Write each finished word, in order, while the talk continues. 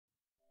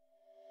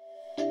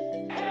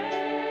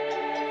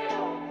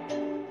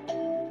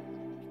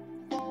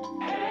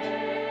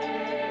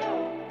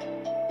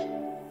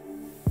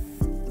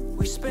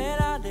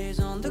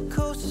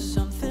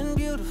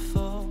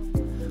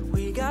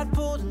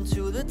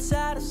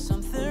tired of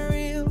something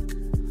real,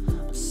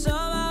 but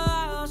somehow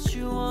I lost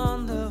you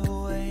on the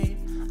way.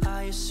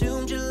 I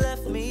assumed you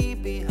left me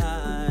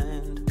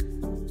behind.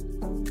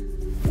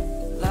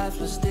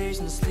 Lifeless days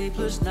and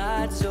sleepless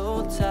nights,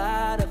 so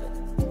tired of it.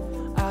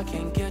 I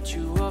can't get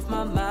you off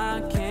my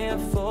mind,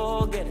 can't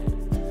forget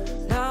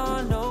it. Now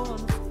I know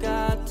what I've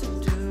got to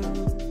do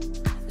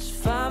is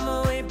find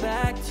my way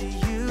back to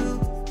you.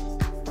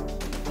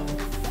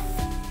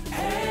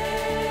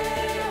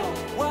 Hey,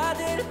 why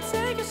did it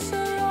take us so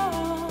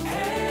long?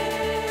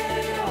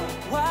 Hey,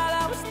 while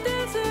I was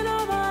dancing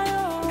on my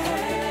own.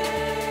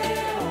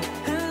 Hey,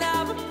 and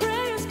now my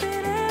prayers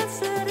been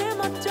answered in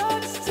my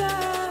darkest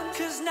time.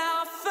 'Cause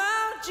now I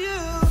found you.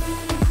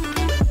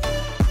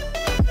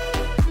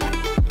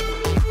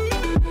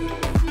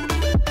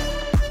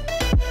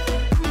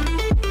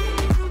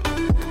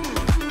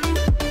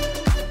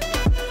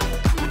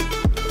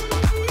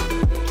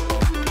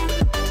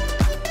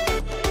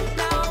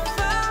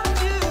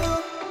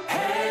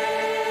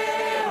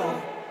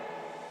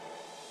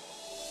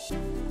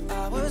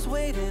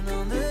 Waiting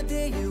on the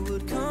day you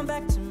would come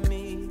back to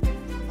me,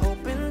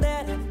 hoping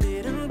that I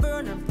didn't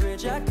burn a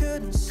bridge I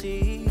couldn't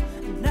see.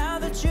 And now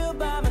that you're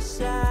by my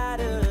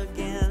side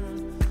again,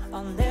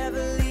 I'll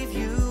never leave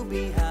you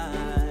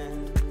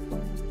behind.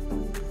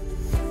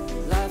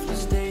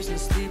 Lifeless days and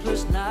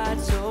sleepless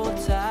nights, so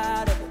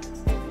tired of it.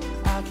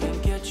 I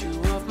can't get you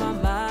off my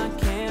mind,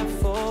 can't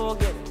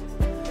forget it.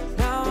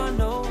 Now I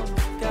know what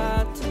I've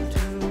got to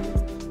do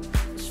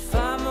is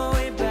find my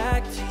way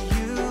back to you.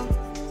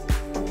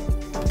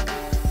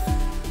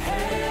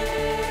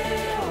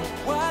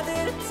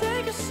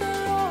 So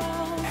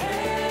long.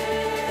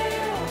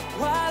 Hey,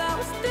 while I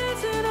was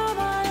dancing on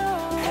my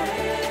own.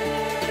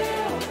 Hey,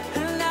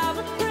 and now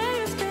my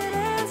prayers been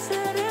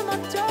answered in my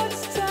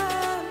darkest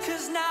time.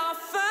 'Cause now I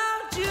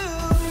found you.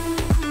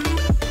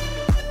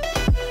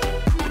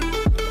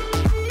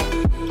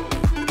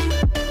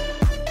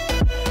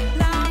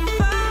 Now I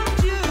found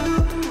you.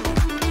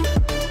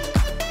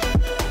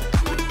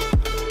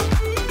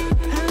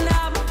 And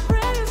now my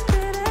prayers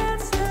been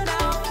answered.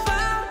 Now I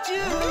found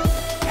you.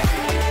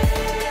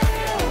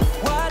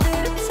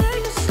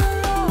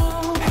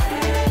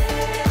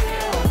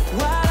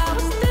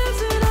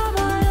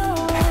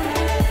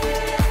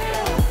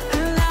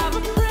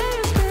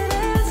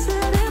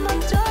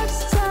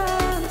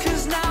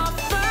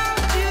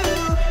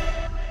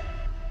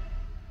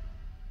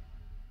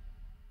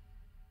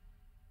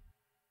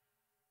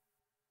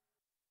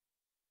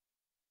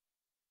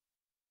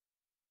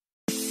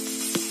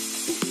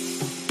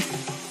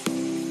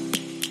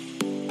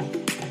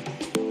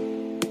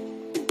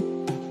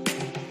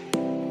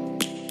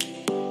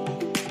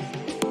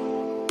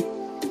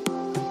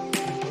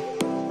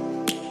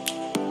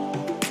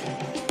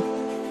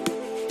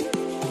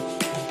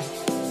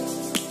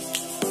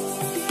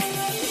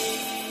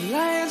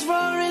 Lions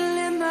roaring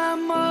in the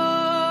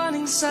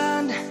morning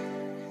sun,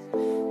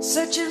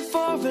 searching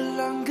for a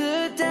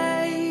longer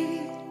day.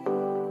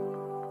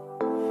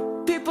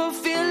 People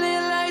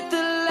feeling like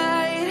the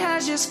light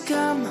has just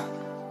come.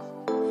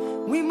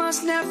 We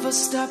must never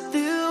stop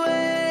the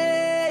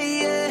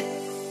way.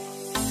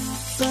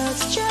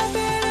 Birds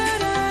jumping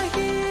and I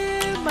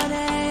hear my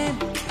name,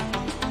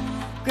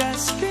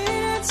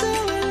 grasping into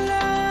a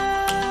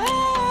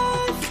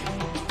life.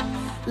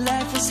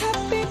 Life is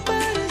happy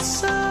but it's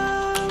so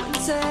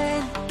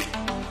insane.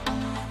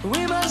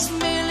 We must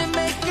merely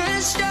make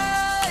a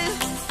start.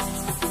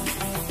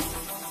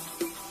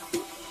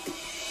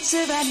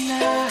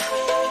 Savannah,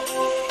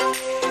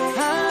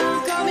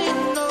 I'm coming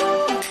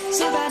home.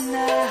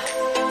 Savannah,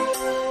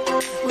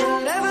 we'll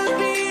never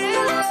be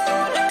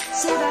alone.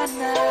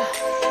 Savannah,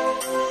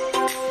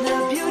 the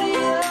beauty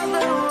of the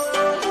world.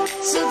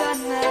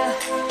 Savannah,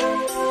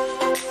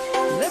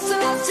 let's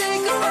all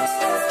take a walk.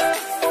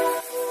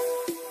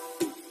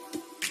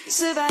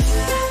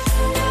 Savannah.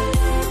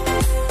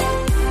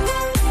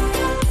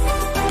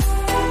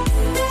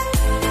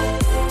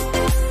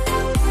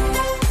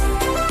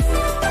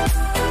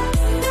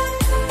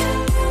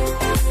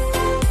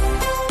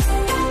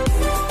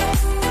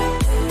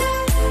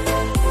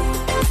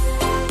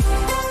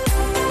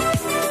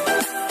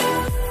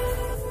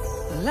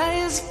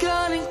 Lion's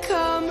gonna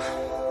come.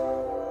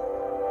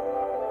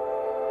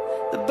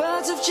 The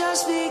birds have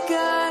just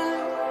begun.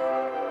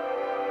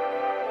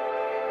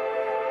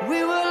 We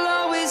will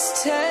always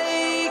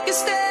take a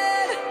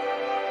stand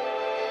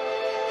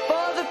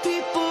for the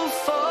people,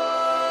 for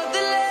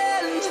the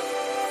land.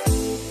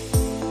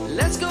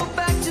 Let's go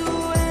back to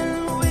when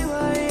we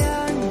were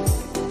young.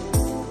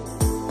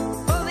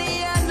 For the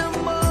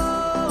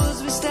animals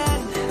we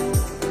stand.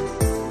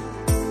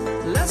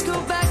 Let's go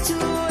back to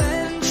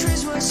when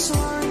trees were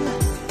swung.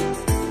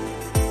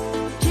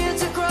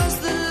 Kids across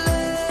the land.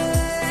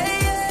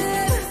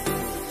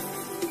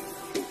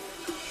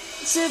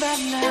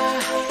 Savannah,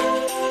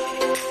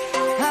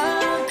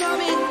 I'm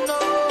coming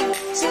home.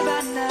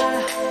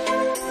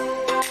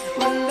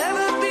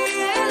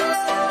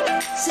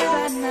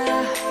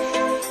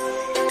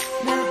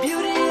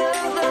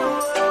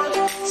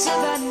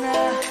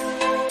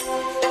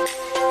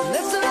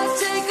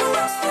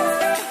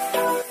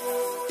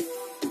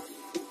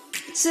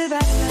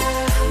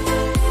 Savannah,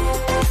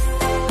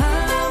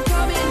 I'm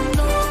coming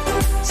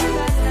home,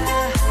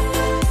 Savannah.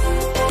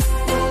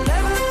 We'll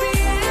never be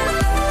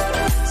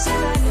alone,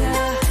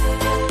 Savannah.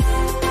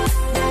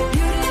 The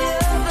beauty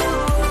of the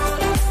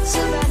world,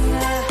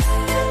 Savannah.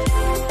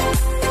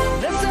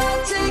 Let's all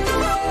take a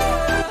walk.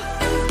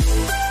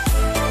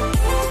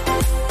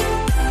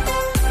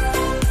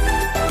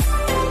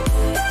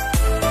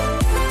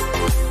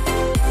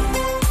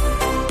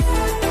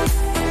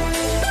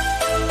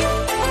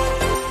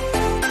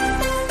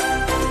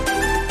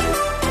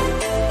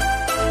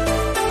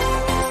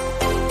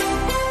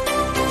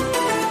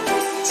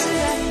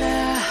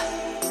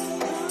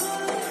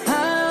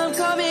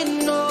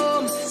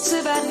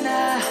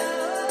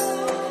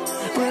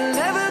 We'll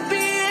never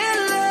be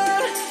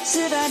alone,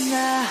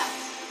 Savannah.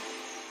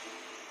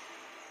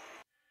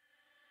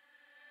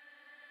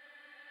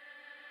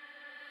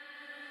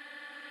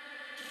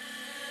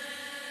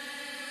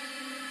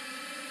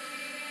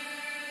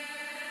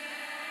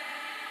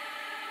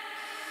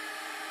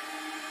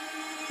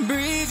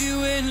 Breathe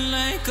you in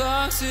like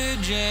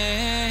oxygen.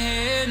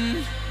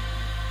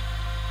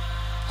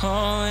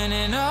 Oh, in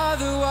an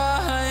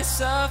otherwise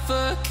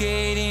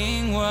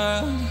suffocating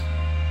world,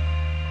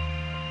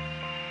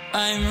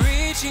 I'm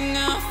reaching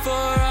out for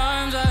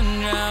arms,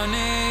 I'm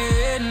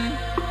drowning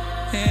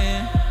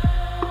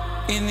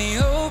in the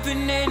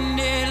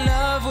open-ended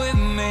love we're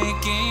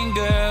making,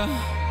 girl.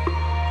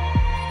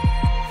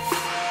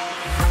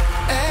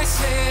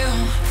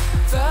 Exhale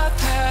the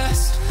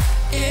past,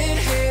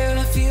 inhale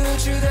a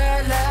future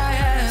that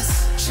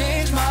lasts.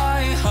 Change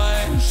my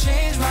heart,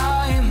 change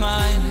my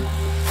mind.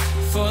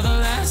 For the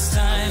last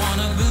time,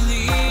 wanna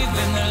believe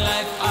in the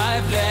life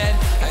I've led.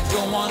 I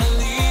don't wanna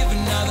leave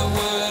another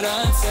word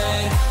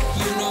unsaid.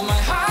 You know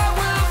my heart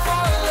will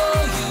follow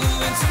you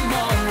in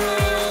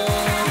tomorrow.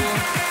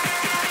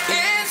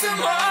 In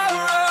tomorrow.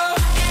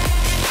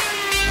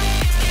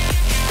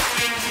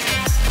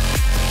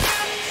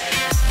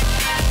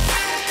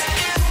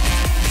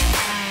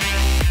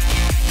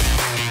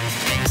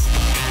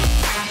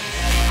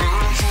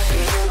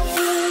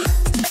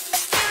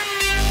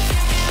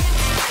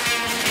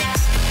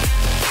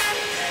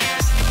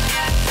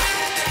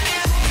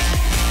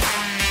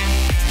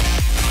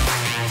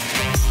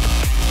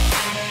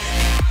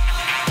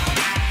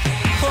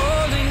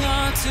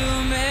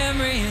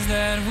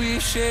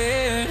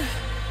 Shared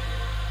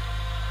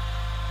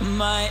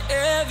my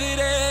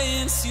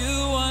evidence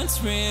you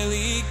once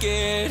really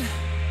cared.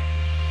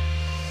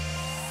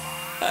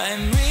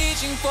 I'm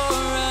reaching for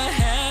a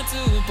hand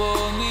to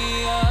pull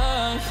me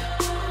up,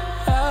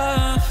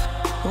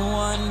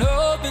 one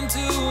open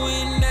to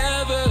an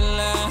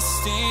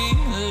everlasting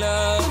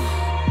love.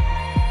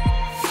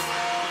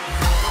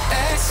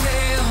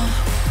 Exhale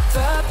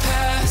the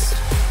past,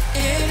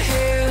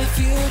 inhale the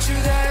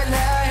future that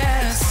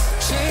lasts.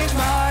 Change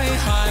my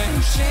heart,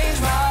 change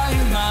my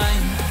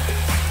mind.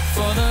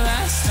 For the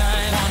last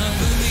time, wanna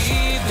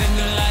believe in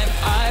the life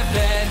I've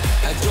led.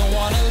 I don't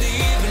wanna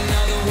leave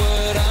another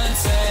word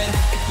unsaid.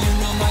 You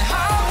know my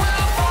heart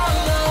will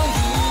follow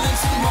you in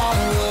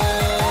tomorrow.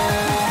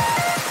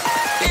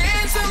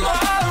 In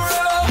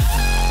tomorrow.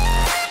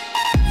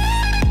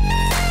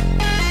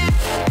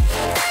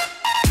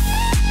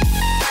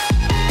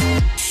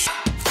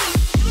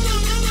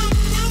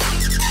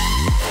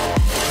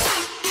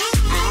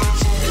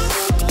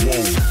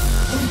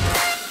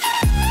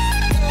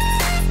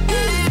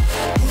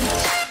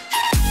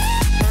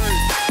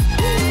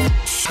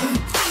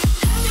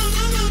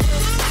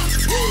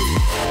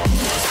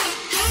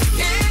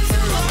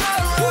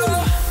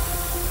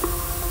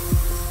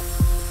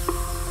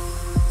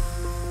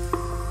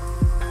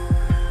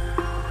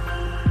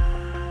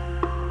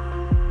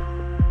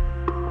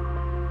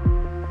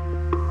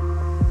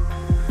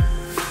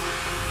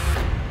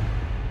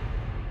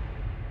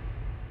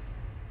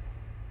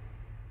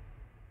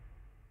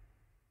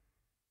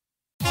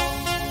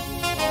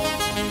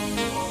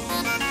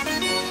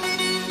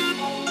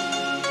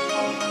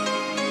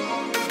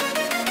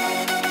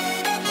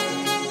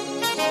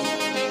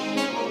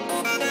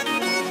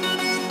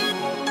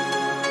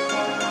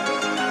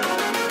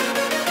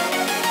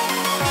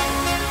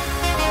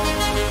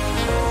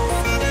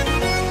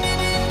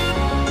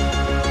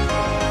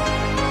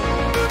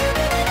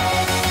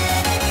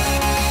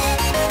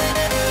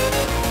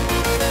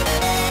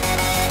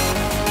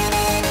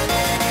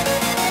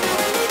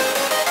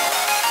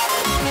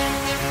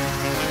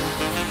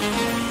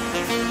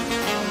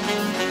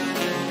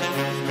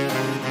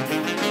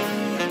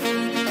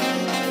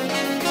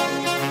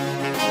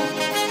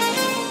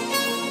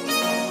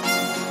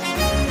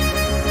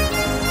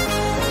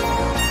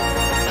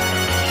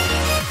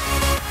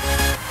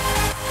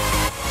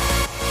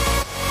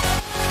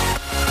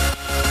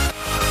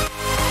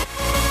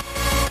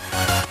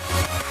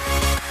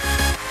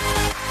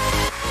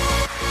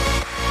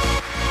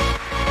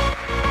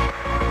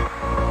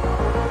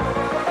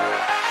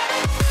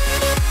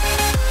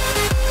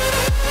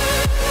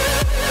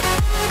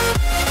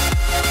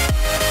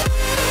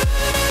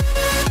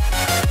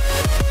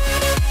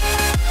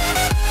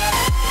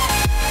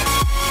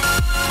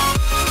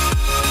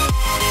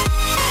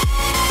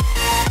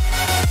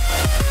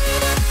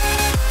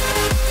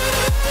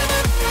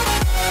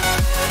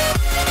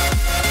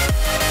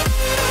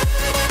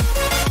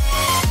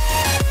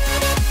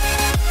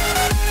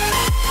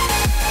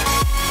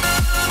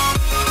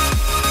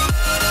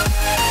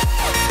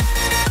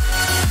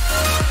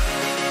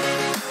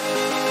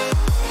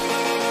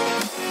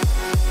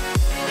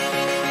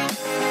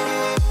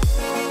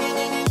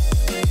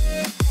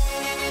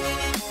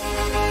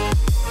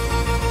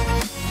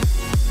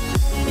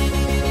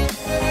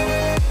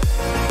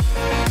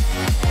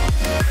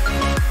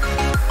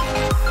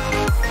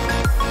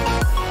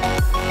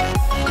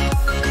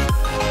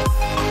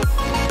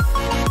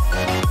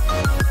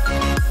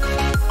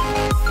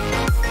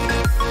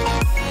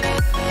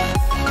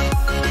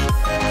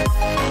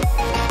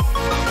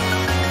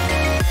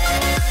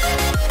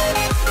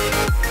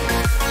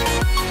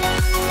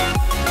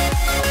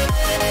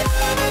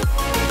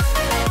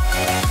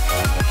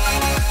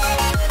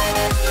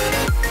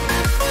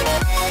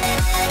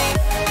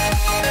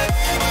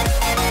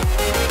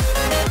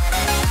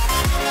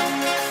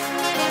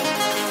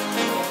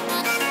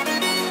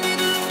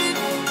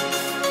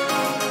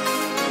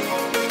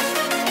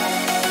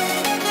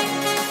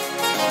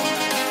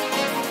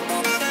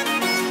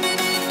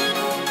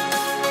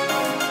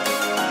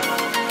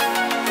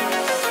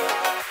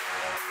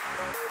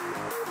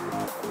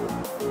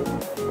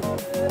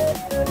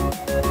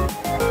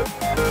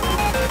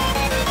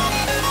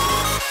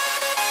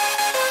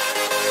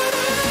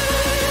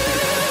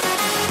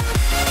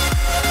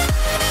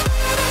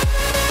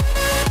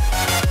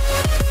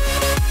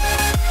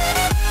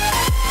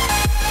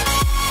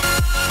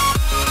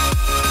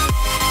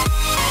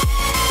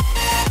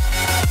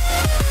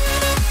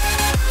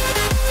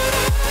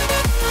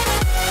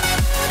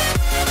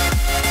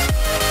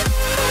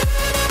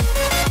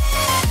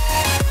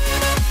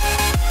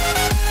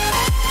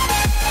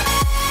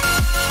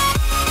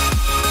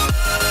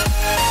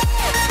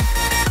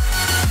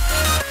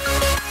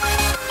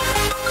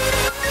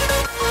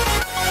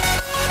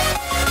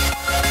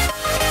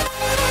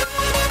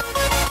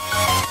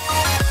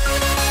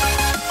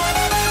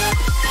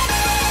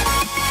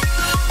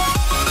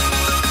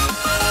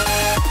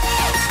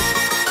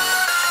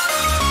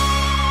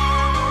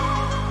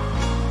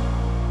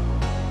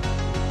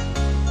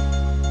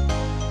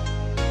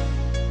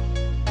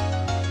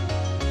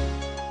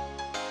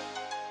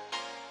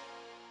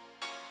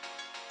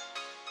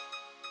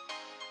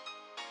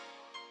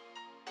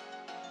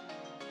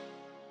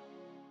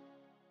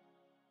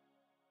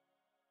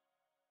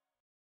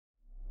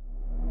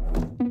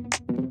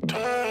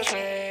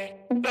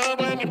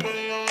 you put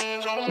your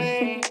hands on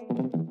me.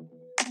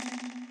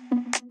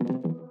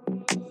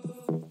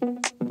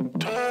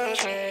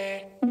 Touch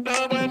me.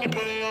 Love when you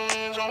put your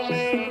hands on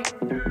me.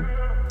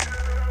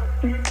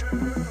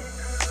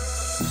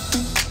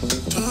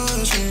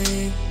 Touch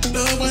me.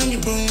 Love when you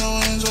put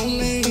your hands on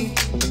me.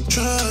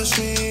 Trust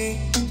me.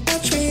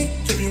 Watch me.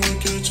 Give you a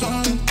good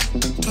time.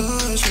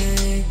 Touch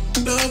me.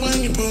 Love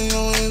when you put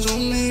your hands on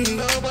me.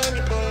 Love when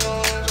you put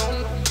your hands on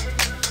me.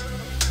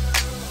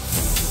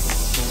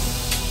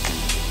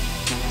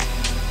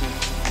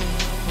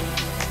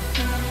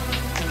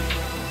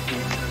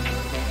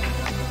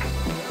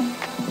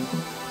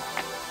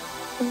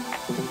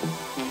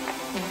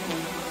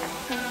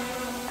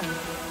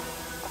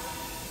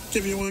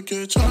 Give you a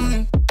good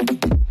time.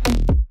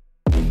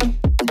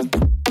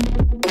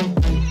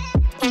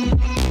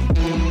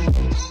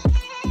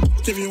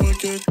 Give you a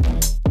good.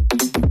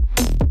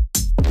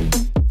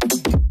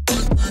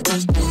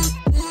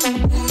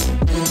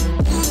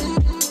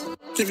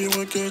 Give you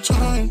a good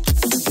time.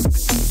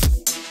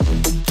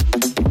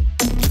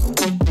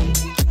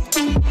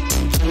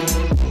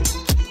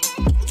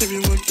 Give you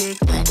a good.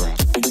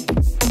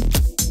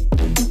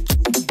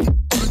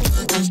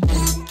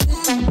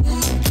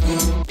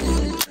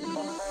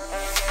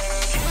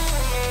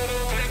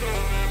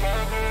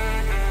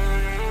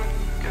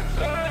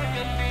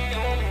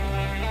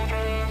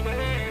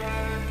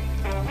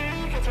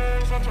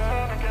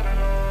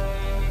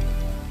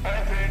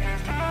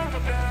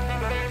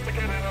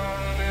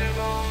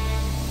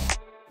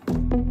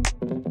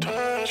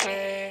 Touch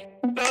me.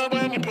 Love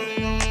when you put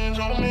your hands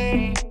on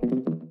me.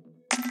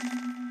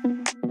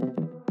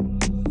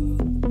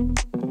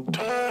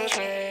 Touch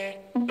me.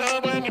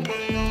 Love when you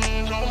put your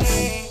hands on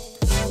me.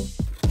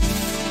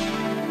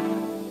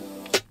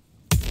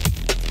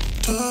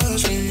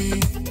 Touch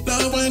me.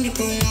 Love when you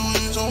put your